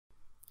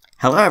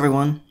Hello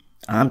everyone,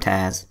 I'm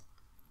Taz.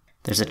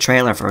 There's a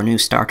trailer for a new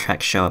Star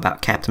Trek show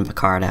about Captain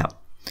Picard out.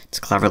 It's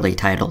cleverly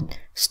titled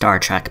Star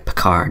Trek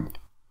Picard.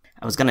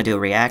 I was going to do a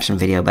reaction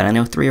video, but I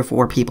know 3 or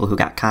 4 people who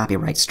got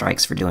copyright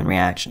strikes for doing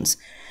reactions.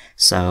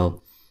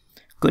 So,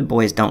 good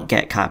boys don't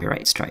get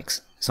copyright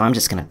strikes. So I'm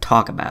just going to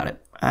talk about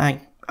it.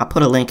 I'll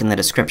put a link in the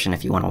description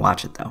if you want to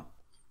watch it though.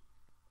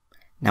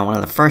 Now, one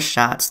of the first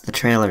shots the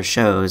trailer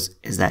shows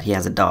is that he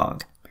has a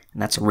dog.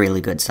 And that's a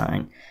really good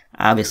sign.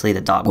 Obviously, the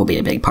dog will be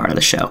a big part of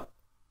the show.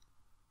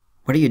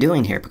 What are you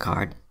doing here,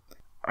 Picard?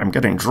 I'm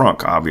getting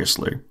drunk,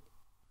 obviously.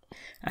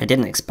 I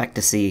didn't expect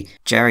to see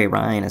Jeri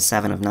Ryan as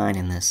 7 of 9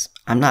 in this.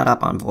 I'm not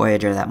up on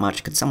Voyager that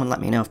much. Could someone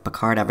let me know if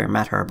Picard ever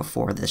met her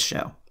before this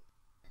show?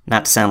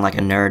 Not to sound like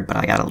a nerd, but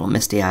I got a little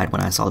misty-eyed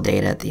when I saw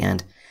Data at the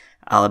end.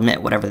 I'll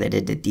admit whatever they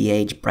did to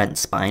de-age Brent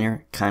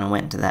Spiner kind of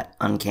went into that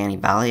uncanny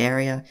valley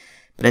area,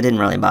 but it didn't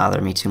really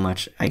bother me too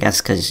much. I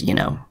guess because, you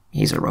know,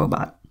 he's a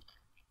robot.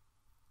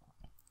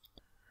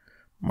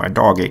 My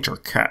dog ate your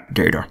cat,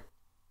 Data.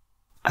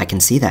 I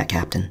can see that,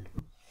 Captain.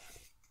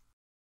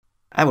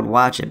 I would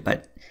watch it,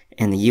 but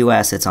in the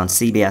US it's on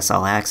CBS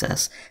All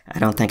Access. I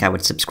don't think I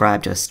would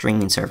subscribe to a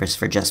streaming service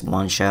for just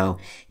one show,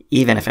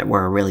 even if it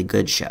were a really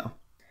good show.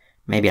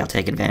 Maybe I'll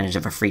take advantage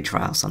of a free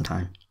trial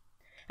sometime.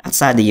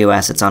 Outside the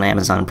US it's on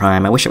Amazon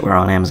Prime. I wish it were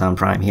on Amazon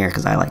Prime here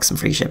because I like some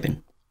free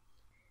shipping.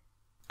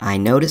 I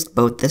noticed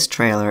both this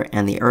trailer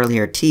and the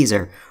earlier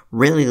teaser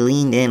really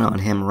leaned in on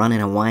him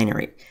running a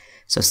winery.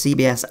 So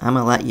CBS, I'm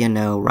gonna let you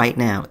know right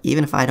now,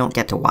 even if I don't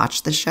get to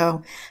watch the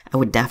show, I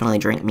would definitely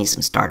drink me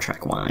some Star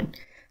Trek wine.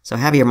 So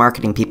have your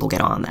marketing people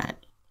get on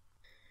that.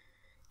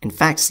 In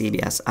fact,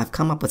 CBS, I've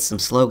come up with some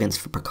slogans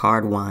for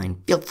Picard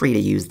wine. Feel free to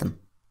use them.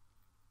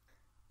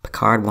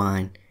 Picard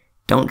wine,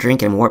 don't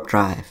drink in warp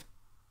drive.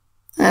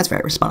 That's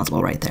very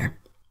responsible right there.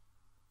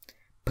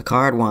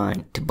 Picard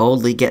wine, to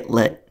boldly get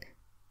lit.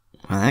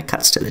 Well, that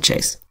cuts to the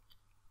chase.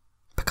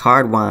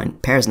 Picard wine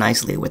pairs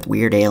nicely with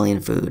weird alien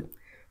food.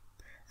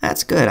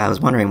 That's good. I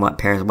was wondering what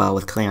pairs well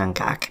with Klingon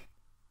cock.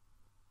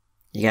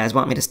 You guys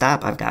want me to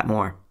stop? I've got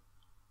more.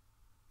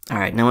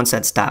 Alright, no one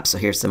said stop, so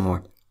here's some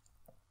more.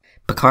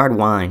 Picard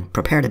wine.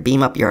 Prepare to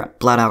beam up your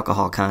blood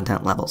alcohol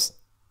content levels.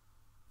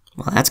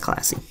 Well, that's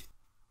classy.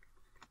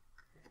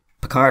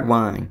 Picard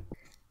wine.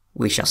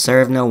 We shall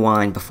serve no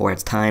wine before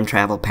its time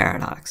travel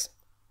paradox.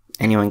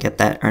 Anyone get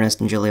that Ernest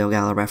and Julio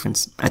Gallo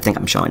reference? I think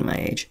I'm showing my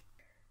age.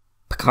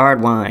 Picard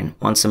wine.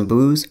 Want some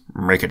booze?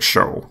 Make it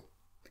show.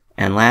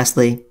 And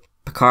lastly,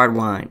 Picard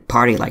wine,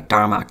 party like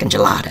Darmok and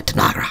Jalad at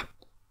Tanagra.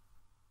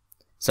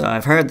 So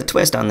I've heard the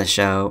twist on this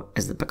show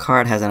is that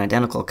Picard has an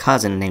identical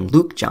cousin named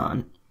Luke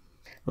John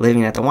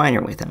living at the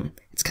winery with him.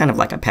 It's kind of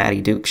like a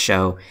Patty Duke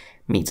show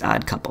meets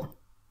Odd Couple.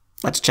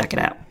 Let's check it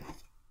out.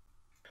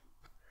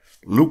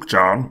 Luke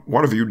John,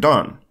 what have you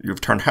done?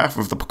 You've turned half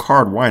of the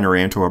Picard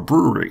winery into a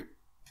brewery.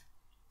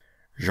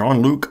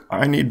 Jean-Luc,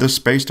 I need this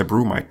space to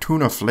brew my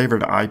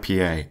tuna-flavored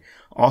IPA.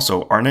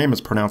 Also, our name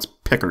is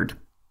pronounced Pickard.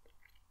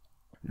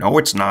 No,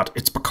 it's not.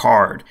 It's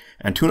Picard.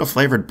 And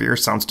tuna-flavored beer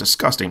sounds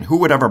disgusting. Who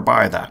would ever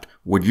buy that?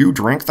 Would you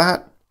drink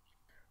that?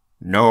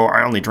 No,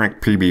 I only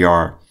drink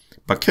PBR.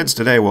 But kids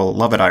today will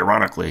love it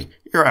ironically.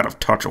 You're out of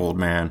touch, old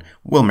man.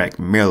 We'll make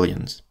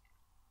millions.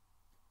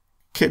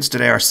 Kids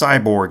today are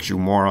cyborgs, you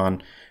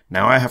moron.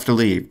 Now I have to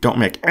leave. Don't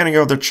make any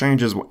other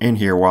changes in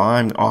here while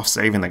I'm off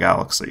saving the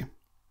galaxy.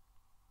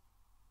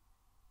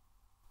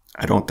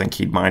 I don't think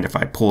he'd mind if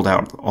I pulled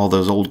out all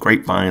those old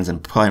grapevines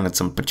and planted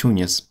some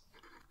petunias.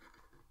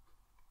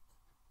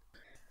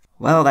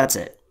 Well, that's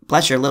it.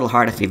 Bless your little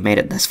heart if you've made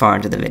it this far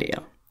into the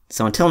video.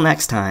 So until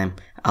next time,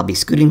 I'll be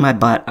scooting my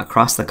butt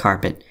across the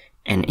carpet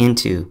and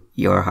into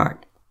your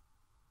heart.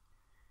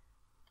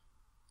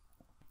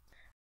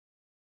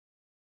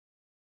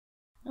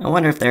 I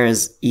wonder if there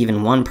is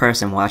even one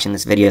person watching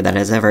this video that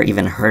has ever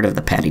even heard of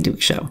the Patty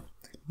Duke show.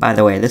 By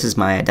the way, this is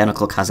my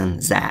identical cousin,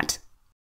 Zat.